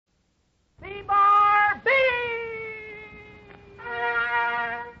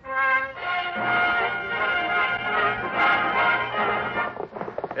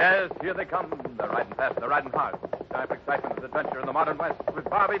Here they come. They're riding fast. They're riding hard. Time for excitement and adventure in the modern West with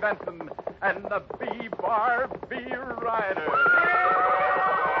Bobby Benson and the BBar Riders.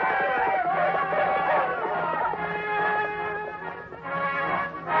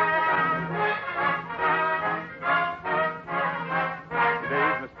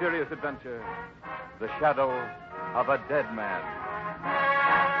 Today's mysterious adventure, The Shadow of a Dead Man.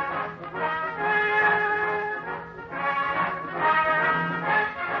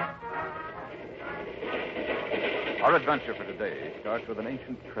 Our adventure for today starts with an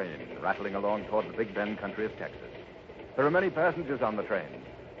ancient train rattling along toward the Big Bend country of Texas. There are many passengers on the train,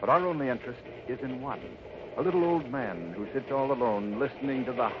 but our only interest is in one, a little old man who sits all alone listening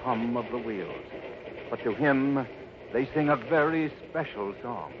to the hum of the wheels. But to him, they sing a very special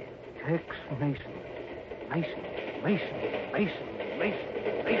song. Tex Mason. Mason. Mason. Mason. Mason.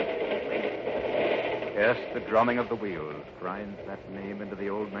 Mason. Yes, the drumming of the wheels grinds that name into the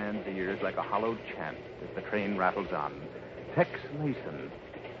old man's ears like a hollow chant as the train rattles on. Tex Mason,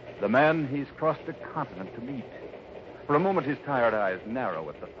 the man he's crossed a continent to meet. For a moment, his tired eyes narrow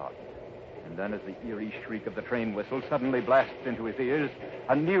at the thought. And then, as the eerie shriek of the train whistle suddenly blasts into his ears,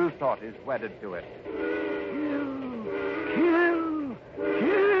 a new thought is wedded to it. Kill! Kill!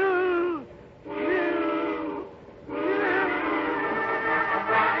 Kill! Kill!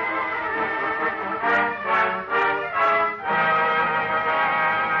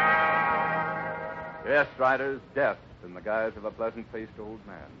 Yes, riders, death in the guise of a pleasant-faced old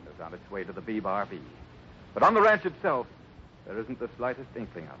man is on its way to the BBar. But on the ranch itself, there isn't the slightest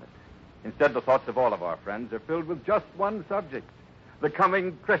inkling of it. Instead, the thoughts of all of our friends are filled with just one subject, the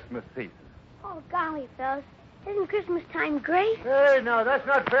coming Christmas season. Oh, golly, fellas. Isn't Christmas time great? Hey, no, that's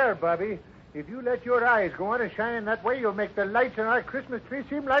not fair, Bobby. If you let your eyes go on and shining that way, you'll make the lights on our Christmas tree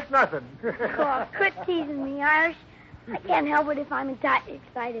seem like nothing. Oh, quit teasing me, Irish. I can't help it if I'm entirely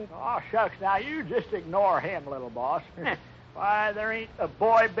excited. Oh, shucks, now you just ignore him, little boss. Why, there ain't a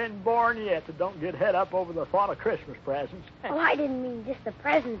boy been born yet that don't get head up over the thought of Christmas presents. Oh, I didn't mean just the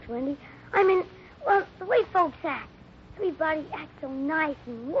presents, Wendy. I mean, well, the way folks act. Everybody acts so nice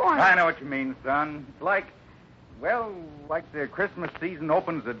and warm. I know what you mean, son. It's like the Christmas season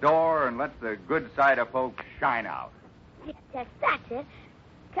opens the door and lets the good side of folks shine out. Yes, that's it.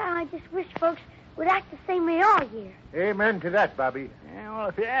 God, I just wish folks would act the same way all year. Amen to that, Bobby. Yeah, well,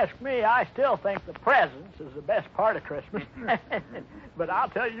 if you ask me, I still think the presents is the best part of Christmas. But I'll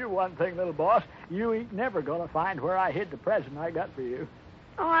tell you one thing, little boss. You ain't never going to find where I hid the present I got for you.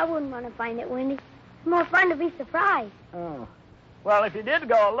 Oh, I wouldn't want to find it, Wendy. It's more fun to be surprised. Oh. Well, if you did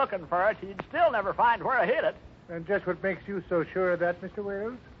go looking for it, you'd still never find where I hid it. And just what makes you so sure of that, Mr.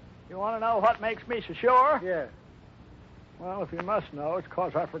 Wales? You want to know what makes me so sure? Yes. Well, if you must know, it's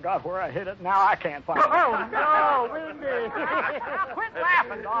because I forgot where I hid it. Now I can't find it. Oh, no, Wendy. Quit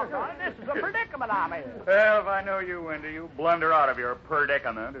laughing, doggone it. This is a predicament I'm in. Well, if I know you, Wendy, you blunder out of your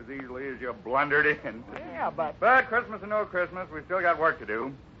predicament as easily as you blundered in. Yeah, but Christmas or no Christmas, we've still got work to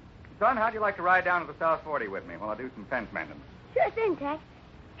do. Son, how'd you like to ride down to the South 40 with me while I do some fence mending? Sure thing, Tex.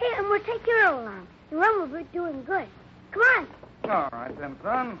 Hey, and we'll take your Earl along. The run will be doing good. Come on. All right, then,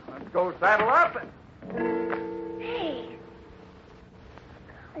 son. Let's go saddle up. Hey.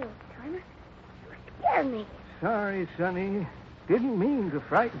 Golly, old timer. You scared me. Sorry, Sonny. Didn't mean to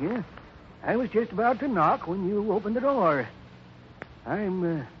frighten you. I was just about to knock when you opened the door.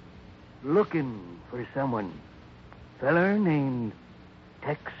 I'm looking for someone. Feller named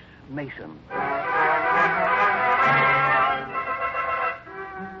Tex Mason.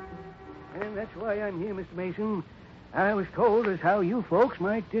 And that's why I'm here, Mr. Mason. I was told as how you folks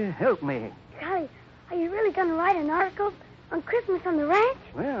might help me. Golly, are you really going to write an article on Christmas on the ranch?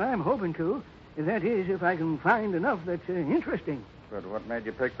 Well, I'm hoping to. That is, if I can find enough that's interesting. But what made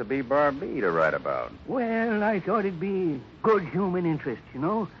you pick the BBar to write about? Well, I thought it'd be good human interest, you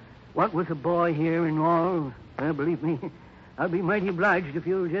know. What with a boy here and all. Well, believe me, I'll be mighty obliged if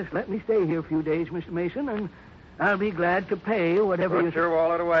you'll just let me stay here a few days, Mr. Mason, and I'll be glad to pay whatever you... Put your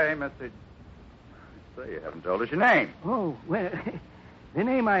wallet away, Mr. Say, you haven't told us your name. Oh, well, the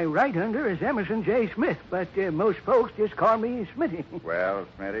name I write under is Emerson J. Smith, but most folks just call me Smitty. Well,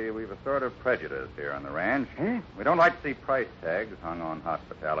 Smitty, we've a sort of prejudice here on the ranch. Huh? We don't like to see price tags hung on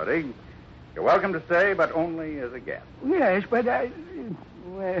hospitality. You're welcome to stay, but only as a guest. Yes, but I...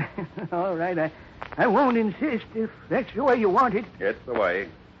 Well, all right, I won't insist if that's the way you want it. It's the way.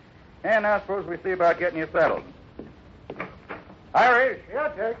 And now suppose we see about getting you settled. Irish. Yeah,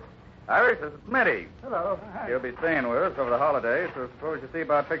 Tex. Irish, this is Smitty. Hello. He'll be staying with us over the holidays, so suppose you see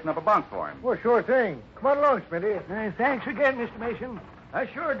about fixing up a bunk for him. Well, sure thing. Come on along, Smitty. Thanks again, Mr. Mason. I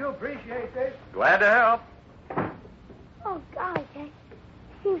sure do appreciate this. Glad to help. Oh, golly, Tex.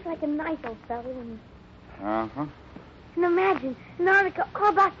 Seems like a nice old fellow. Uh-huh. And imagine an article all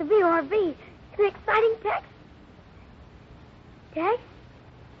about the BRB. An exciting text. Text?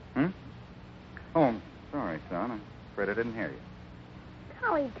 Oh, sorry, son. I'm afraid I didn't hear you.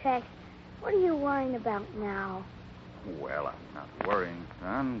 Golly, Tex, what are you worrying about now? Well, I'm not worrying,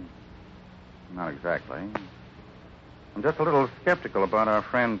 son. Not exactly. I'm just a little skeptical about our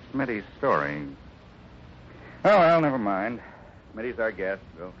friend Smitty's story. Oh, well, never mind. Smitty's our guest.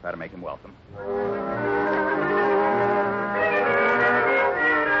 We'll try to make him welcome.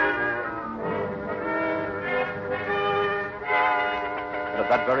 But at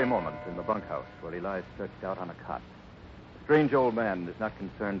that very moment, in the bunkhouse where he lies stretched out on a cot, the strange old man is not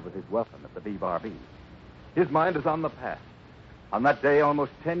concerned with his weapon at the BBar. His mind is on the past, on that day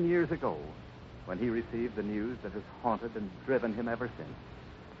almost 10 years ago, when he received the news that has haunted and driven him ever since.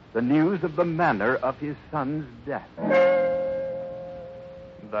 The news of the manner of his son's death.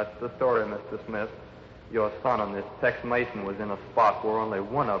 That's the story, Mr. Smith. Your son and this Tex Mason was in a spot where only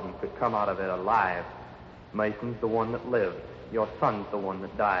one of them could come out of it alive. Mason's the one that lived. Your son's the one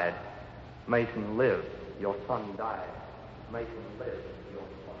that died. Mason lived. Your son died. Mason lived. Your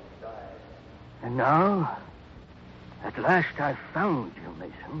son died. And now, at last I've found you,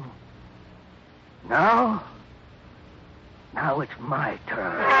 Mason. Now it's my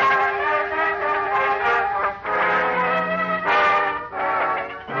turn.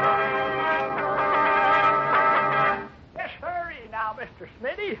 Yes, sir. Now, Mr.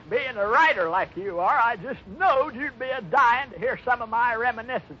 Smitty, being a writer like you are, I just knowed you'd be a-dying to hear some of my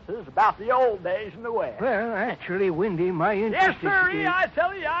reminiscences about the old days in the West. Well, actually, Windy, my interest Yes, sir. is... I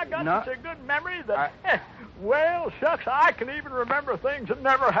tell you, I got No. such a good memory that, well, shucks, I can even remember things that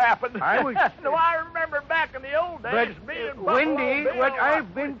never happened. I was- No, I remember back in the old days But, being Windy, Buffalo what Bill.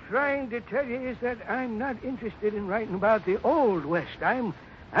 I've been trying to tell you is that I'm not interested in writing about the old West. I'm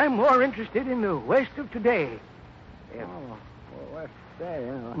more interested in the West of today. Oh, well, let's say,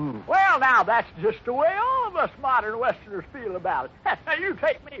 Hmm. Well, now, that's just the way all of us modern Westerners feel about it. Now, you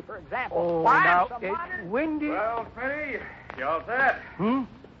take me, for example. Oh, Why, now, I'm so modern. Windy... Well, Smitty, you all set?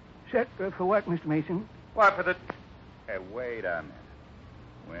 Set for what, Mr. Mason? What, for the... Hey, wait a minute.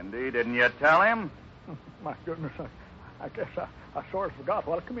 Wendy, didn't you tell him? My goodness, I guess I sort of forgot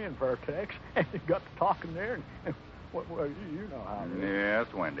what I come in for, Tex. And you got to talking there, and well, you know how it is.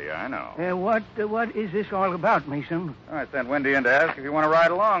 Yes, Wendy, I know. What is this all about, Mason? I sent Wendy in to ask if you want to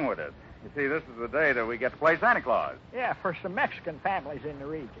ride along with us. You see, this is the day that we get to play Santa Claus. Yeah, for some Mexican families in the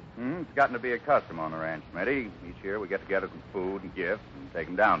region. It's gotten to be a custom on the ranch, Smitty. Each year we get together some food and gifts and take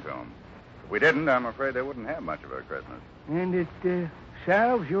them down to them. If we didn't, I'm afraid they wouldn't have much of a Christmas. And it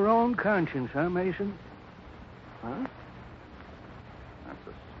salves your own conscience, huh, Mason? Huh? That's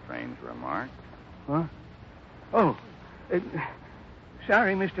a strange remark. Huh? Oh,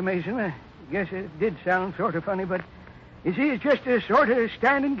 sorry, Mr. Mason. I guess it did sound sort of funny, but you see, it's just a sort of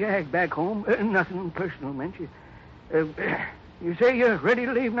standing gag back home. Nothing personal, Mensch. You say you're ready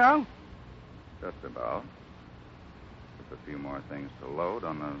to leave now? Just about. Just a few more things to load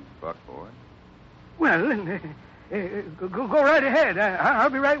on the buckboard. Well, then, go right ahead. I'll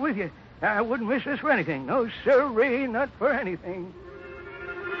be right with you. I wouldn't miss this for anything. No, sirree, not for anything.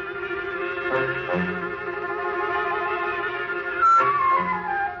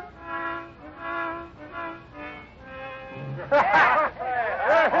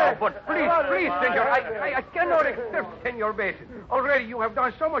 But please, senor, I cannot accept, Senor Mason. Already you have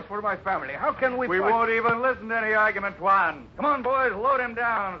done so much for my family. How can we... We won't even listen to any argument, Juan. Come on, boys, load him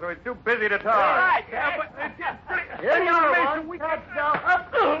down so he's too busy to talk. All right. Senor Mason, we can't Here's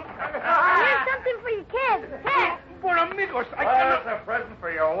something for your kids. Here. For amigos, I Well, cannot... that's a present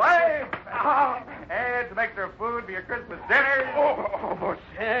for your wife. And some extra food for your Christmas dinner. Oh, but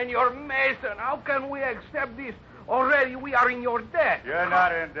Senor Mason, how can we accept this? Already we are in your debt. You're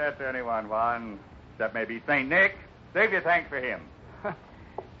not in debt to anyone, Juan. Except maybe St. Nick. Save your thanks for him.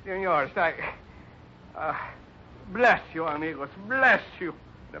 Senor, bless you, amigos. Bless you.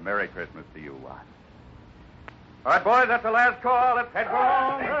 And a Merry Christmas to you, Juan. All right, boys, that's the last call. Let's head for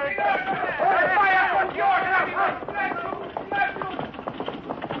home.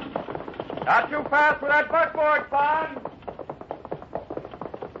 Not too fast with that buckboard, son.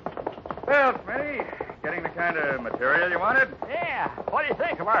 Well, Smitty, getting the kind of material you wanted? Yeah. What do you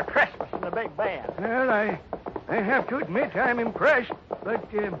think of our Christmas in the big band? Well, I have to admit I'm impressed, but...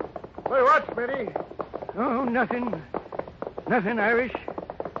 Well, what, Smitty? Oh, nothing. Nothing, Irish.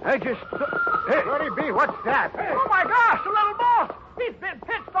 I just... Hey. Bloody B, what's that? Oh, my gosh, the little boss! He's been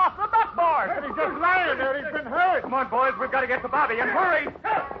pitched off the buckboard! He's just lying there. He's been hurt. Come on, boys, we've got to get to Bobby, and hurry.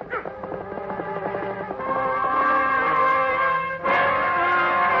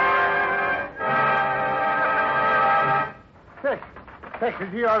 Tex,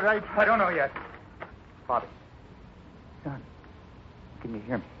 is he all right? I don't know yet. Bobby. Son, can you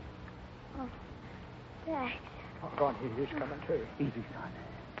hear me? Oh, Tex. Doggone, he's coming too. Easy, son.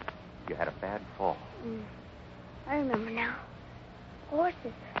 You had a bad fall. I remember now.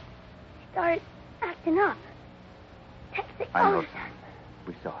 Horses started acting up. Tex, they I know, always... son.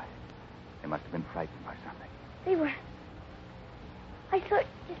 We saw it. They must have been frightened by something. They were... I saw it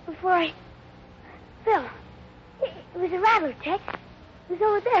just before I fell. It was a rattler, Tex. It was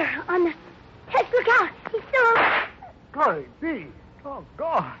over there on the... Tex, look out. He's still over... Golly gee. Oh,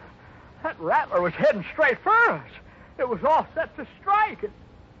 God. That rattler was heading straight for us. It was all set to strike. And...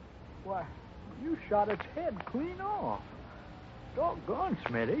 Why, you shot its head clean off. Doggone,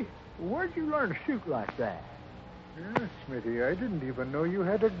 Smitty. Where'd you learn to shoot like that? Yeah, Smitty, I didn't even know you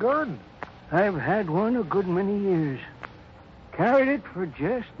had a gun. I've had one a good many years. Carried it for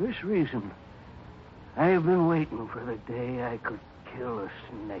just this reason. I've been waiting for the day I could kill a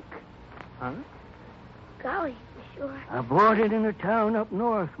snake. Huh? Golly, sure. I bought it in a town up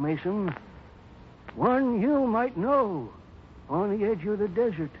north, Mason. One you might know, on the edge of the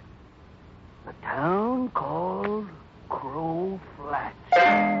desert. A town called Crow Flats.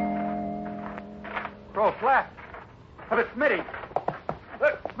 Crow Flat. But it's Smitty.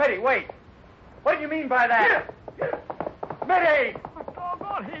 Look, Smitty, wait. What do you mean by that? Smitty!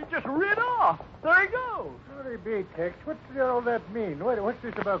 Doggone, he just rid off. There he goes. Sorry, be, Tex. What does all that mean? What's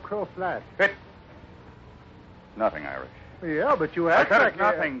this about Crow Flat? It... Nothing, Irish. Yeah, but you I act said like... it's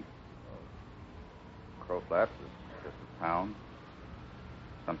nothing. Crow Flats is just a town.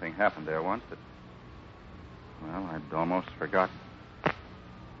 Something happened there once that... Well, I'd almost forgotten.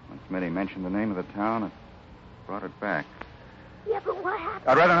 When Smitty mentioned the name of the town, it brought it back. Yeah, but what happened?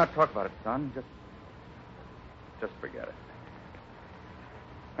 I'd rather not talk about it, son. Just forget it.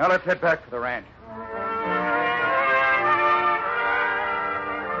 Now let's head back to the ranch.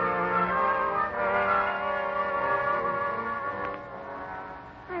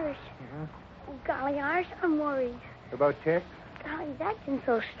 Irish. Oh, golly, Irish, I'm worried. About Tex? Golly, he's acting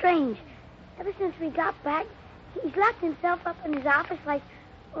so strange. Ever since we got back, he's locked himself up in his office like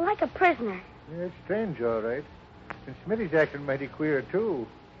a prisoner. Yeah, it's strange, all right. And Smitty's acting mighty queer, too.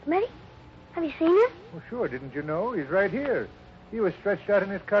 Smitty? Have you seen him? Well, sure, didn't you know? He's right here. He was stretched out in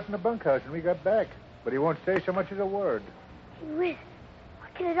his cot in the bunkhouse when we got back. But he won't say so much as a word. Gee whiz.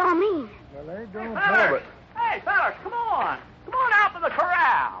 What can it all mean? Well, I don't know, Fellers! but... Hey, fellers, come on. Come on out to the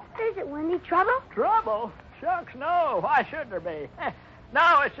corral. What is it, Wendy? Trouble? Trouble? Shucks, no. Why should there be?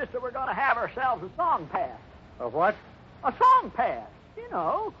 No, it's just that we're going to have ourselves a song pass. A what? A song pass. You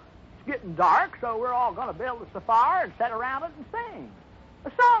know, it's getting dark, so we're all going to build us a fire and sit around it and sing.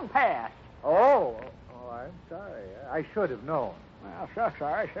 A song pass. Oh, I'm sorry. I should have known. Well, shucks,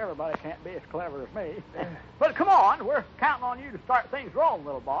 Irish. Everybody can't be as clever as me. But come on. We're counting on you to start things rolling,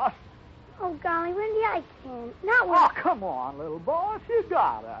 little boss. Oh, golly, Wendy, I can't. Not when... Oh, come on, little boss. You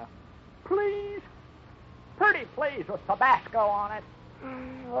gotta. Please. Pretty please with Tabasco on it.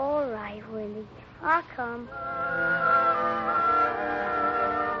 All right, Wendy. I'll come.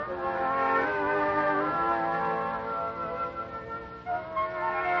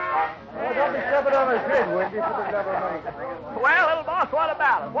 Don't be stepping on his head, Wendy, for the love of Mike. Well, little boss, what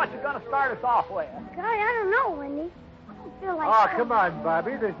about it? What you gonna start us off with? Golly, I don't know, Wendy. I don't feel like... Oh, come on,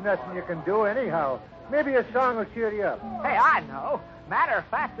 Bobby. There's nothing you can do anyhow. Maybe a song will cheer you up. Hey, I know. Matter of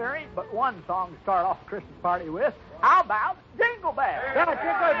fact, there ain't but one song to start off a Christmas party with. How about Jingle Bells? That's a good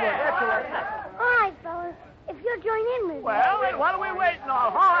one. That's all right. All right, fellas. If you'll join in with me. Well, then what are we waiting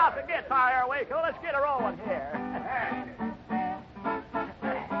on? Haul out the guitar here, Waco. Let's get it rolling here.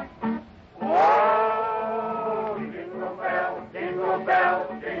 Oh, jingle bells,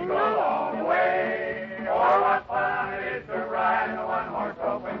 jingle all the way. Oh, what fun it is to ride in a one-horse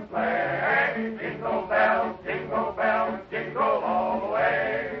open sleigh. Jingle bells, jingle all the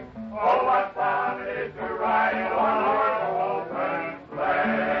way. Oh, what fun it is to ride in a one-horse open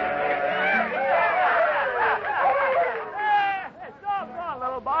sleigh. It's doggone,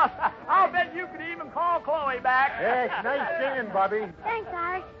 little boss. I'll bet you could even call Chloe back. Hey, it's nice singing, Bobby. Thanks,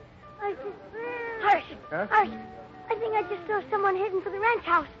 Irish. Irish. Huh? Irish. I think I just saw someone heading for the ranch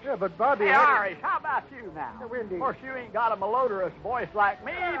house. Yeah, but Bobby... Hey, Irish, how about you now? Wendy. Of course, you ain't got a melodious voice like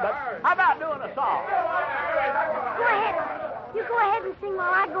me, but how about doing a song? Go ahead. You go ahead and sing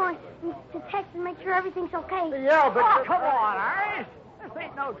while I go in to text and make sure everything's okay. Yeah, but... Oh, come on, Irish. This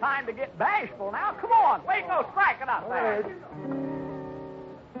ain't no time to get bashful now. Come on, Waco, strike it up there.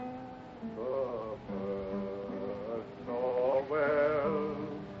 So well,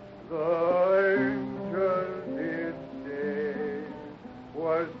 the angel did say,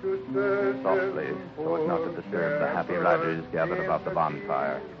 was to serve Softly, so as not to disturb the happy rattling others gathered about the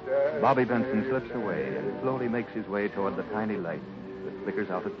bonfire. Bobby Benson slips away and slowly makes his way toward the tiny light that flickers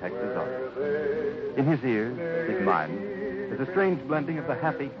out of Tex's office. In his ears, his mind, is a strange blending of the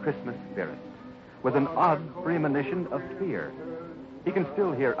happy Christmas spirit with an odd premonition of fear. He can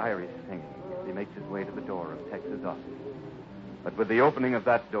still hear Iris singing as he makes his way to the door of Tex's office. But with the opening of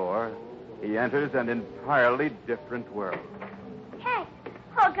that door, he enters an entirely different world. Tex!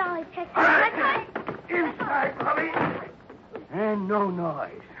 Oh, golly, Tex. Inside, Bobby. And no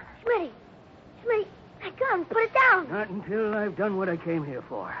noise. Smitty, that gun, put it down. Not until I've done what I came here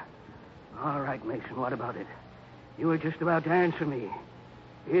for. All right, Mason, what about it? You were just about to answer me.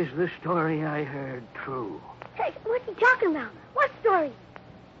 Is the story I heard true? Tex, what's he talking about? What story?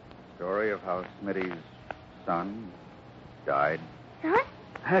 Story of how Smitty's son died. Son?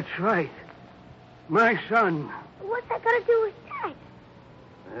 That's right. My son. What's that got to do with Tex?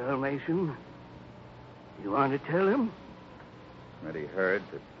 Well, Mason, you want to tell him? Smitty heard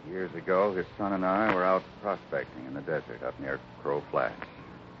that years ago his son and I were out prospecting in the desert up near Crow Flats.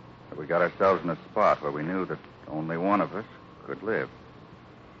 That we got ourselves in a spot where we knew that only one of us could live.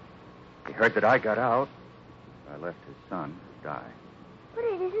 He heard that I got out. I left his son to die. But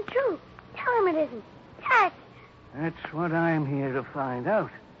it isn't true. Tell him it isn't. Tex! That's what I'm here to find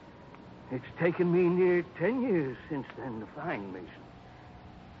out. It's taken me near 10 years since then to find Mason.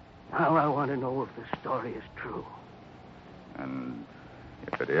 Now I want to know if the story is true. And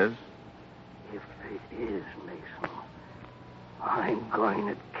if it is? If it is, Mason, I'm going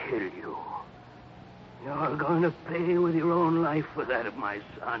to kill you. You're going to pay with your own life for that of my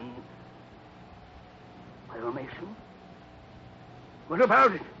son. Well, Mason, what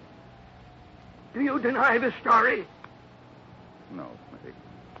about it? Do you deny the story? No, Smitty.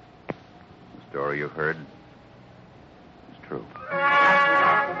 The story you heard is true.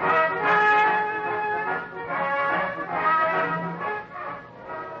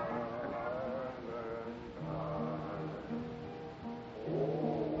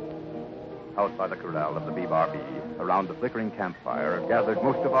 Out by the corral of the BBar around the flickering campfire, are gathered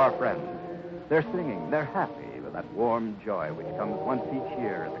most of our friends. They're singing, they're happy with that warm joy which comes once each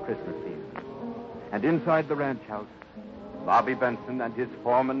year at the Christmas season. And inside the ranch house, Bobby Benson and his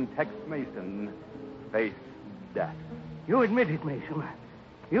foreman, Tex Mason, face death. You admit it, Mason.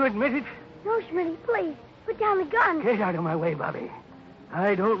 You admit it? No, Smitty, please. Put down the gun. Get out of my way, Bobby.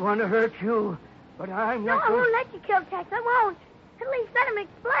 I don't want to hurt you, but I'm No, not I won't let you kill Tex. I won't. At least let him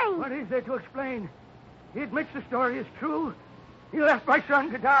explain. What is there to explain? He admits the story is true. He left my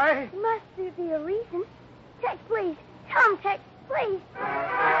son to die. Must be a reason. Tex, please. Tell him, Tex, please.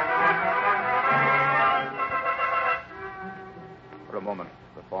 For a moment,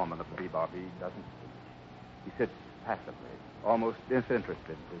 the foreman of the BBar doesn't speak. He sits passively, almost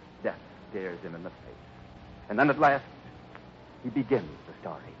disinterested as death stares him in the face. And then at last, he begins the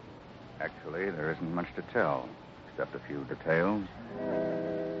story. Actually, there isn't much to tell, except a few details.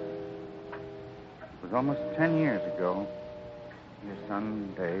 It was almost 10 years ago. Your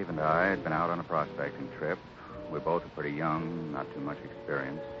son, Dave, and I had been out on a prospecting trip. We both were pretty young, not too much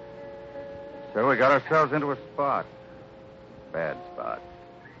experience. So we got ourselves into a spot. Bad spot.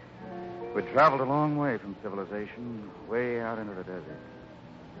 We'd traveled a long way from civilization, way out into the desert.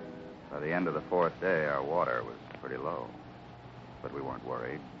 By the end of the fourth day, our water was pretty low. But we weren't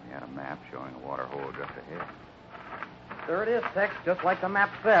worried. We had a map showing a water hole just ahead. There it is, Tex, just like the map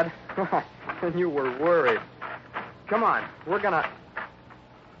said. And you were worried. Come on, we're gonna...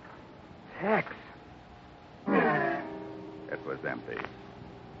 Tex. It was empty.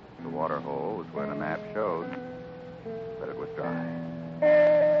 The water hole was where the map showed, but it was dry.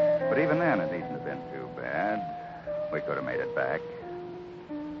 But even then, it needn't have been too bad. We could have made it back.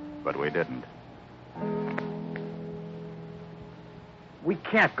 But we didn't. We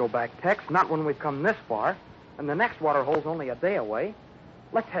can't go back, Tex, not when we've come this far. And the next water hole's only a day away.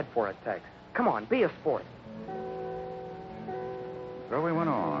 Let's head for it, Tex. Come on, be a sport. So we went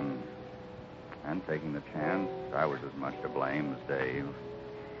on. And taking the chance, I was as much to blame as Dave.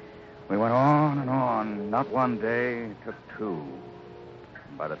 We went on and on. Not one day, it took two.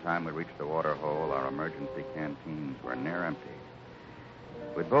 And by the time we reached the water hole, our emergency canteens were near empty.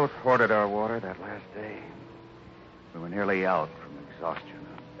 We'd both hoarded our water that last day. We were nearly out from exhaustion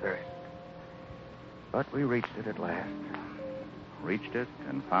and thirst. But we reached it at last. Reached it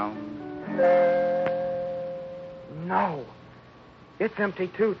and found... No. It's empty,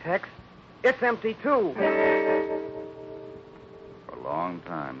 too, Tex. It's empty, too. For a long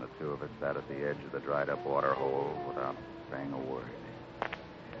time, the two of us sat at the edge of the dried-up water hole without saying a word.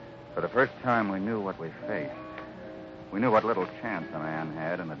 For the first time, we knew what we faced. We knew what little chance a man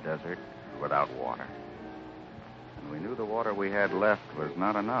had in the desert without water. And we knew the water we had left was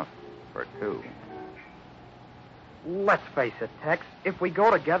not enough for two. Let's face it, Tex. If we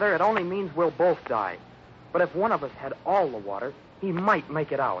go together, it only means we'll both die. But if one of us had all the water, he might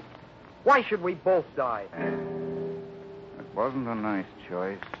make it out. Why should we both die? It wasn't a nice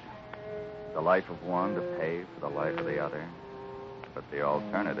choice. The life of one to pay for the life of the other. But the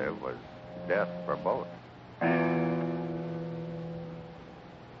alternative was death for both.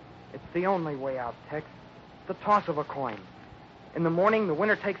 It's the only way out, Tex. The toss of a coin. In the morning, the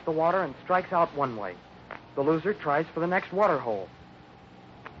winner takes the water and strikes out one way. The loser tries for the next water hole.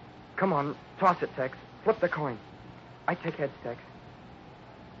 Come on, toss it, Tex. Flip the coin. I take heads, Tex.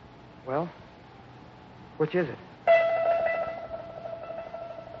 Well, which is it?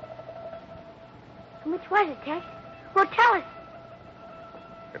 Which was it, Tex? Well, tell us.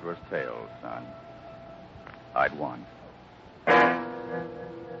 It was tails, son. I'd won.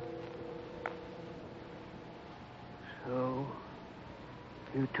 So,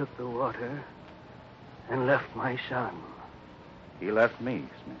 you took the water and left my son. He left me,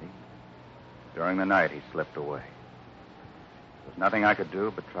 Smitty. During the night, he slipped away. There was nothing I could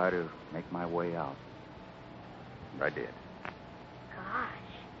do but try to make my way out. And I did. Gosh.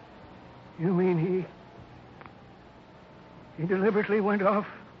 You mean he deliberately went off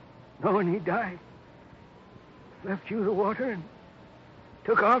knowing he'd die? Left you the water and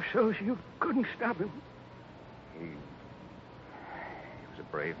took off so you couldn't stop him? He was a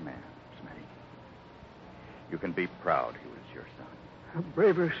brave man, Smitty. You can be proud he was your son. A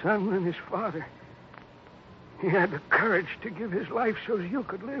braver son than his father. He had the courage to give his life so you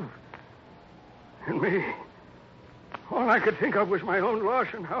could live. And me, all I could think of was my own loss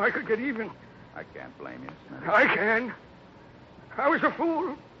and how I could get even. I can't blame you, Smitty. I can. I was a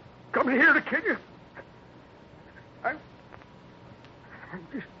fool coming here to kill you. I'm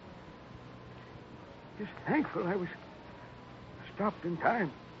just thankful I was stopped in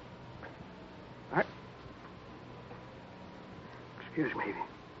time. Excuse me,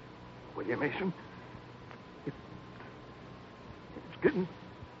 will you, Mason? It's getting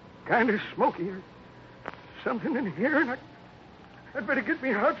kind of smoky. There's something in here, and I'd better get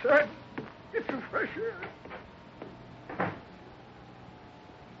me outside. Get some fresh air.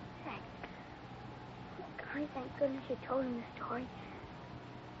 Golly, thank goodness you told him the story.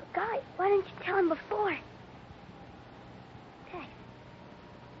 But, Golly, why didn't you tell him before? Tex,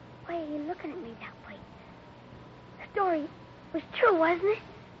 why are you looking at me that way? The story was true, wasn't it?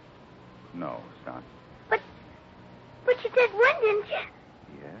 No, son. But you did win, didn't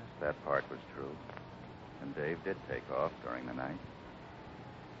you? Yes, that part was true. And Dave did take off during the night.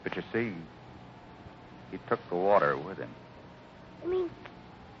 But you see, he took the water with him. You mean,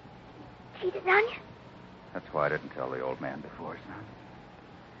 cheated on you? That's why I didn't tell the old man before, son.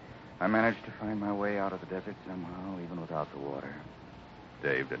 I managed to find my way out of the desert somehow, even without the water.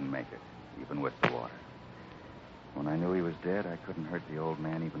 Dave didn't make it, even with the water. When I knew he was dead, I couldn't hurt the old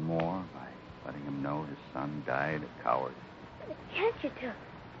man even more by letting him know his son died a coward. The chance you took.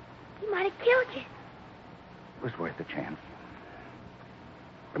 He might have killed you. It was worth the chance.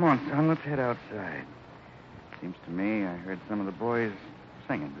 Come on, son, let's head outside. Seems to me I heard some of the boys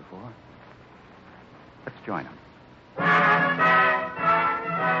singing before. Let's join them.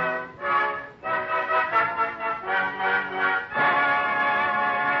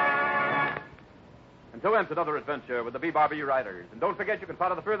 Until then, another adventure with the BBar Riders. And don't forget, you can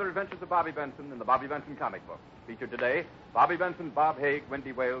follow the further adventures of Bobby Benson in the Bobby Benson comic book. Featured today, Bobby Benson, Bob Haig,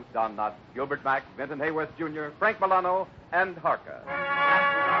 Wendy Wales, Don Knott, Gilbert Mack, Vinton Hayworth Jr., Frank Milano, and Harka.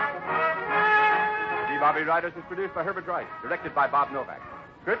 BBar Riders is produced by Herbert Rice, directed by Bob Novak.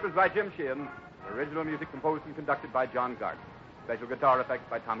 Script was by Jim Sheehan. Original music composed and conducted by John Gardner. Special guitar effects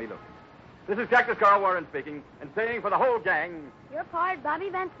by Tommy Lucas. This is Cactus Carl Warren speaking, and saying for the whole gang, Your part, Bobby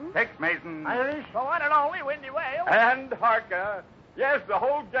Benson. Tex Mason. Irish, the one and only Windy Whale. and Harka. Yes, the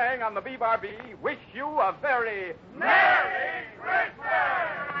whole gang on the BBar wish you a very Merry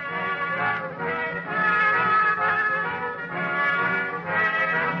Christmas!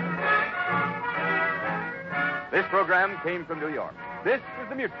 This program came from New York. This is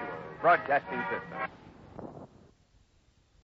the Mutual Broadcasting System.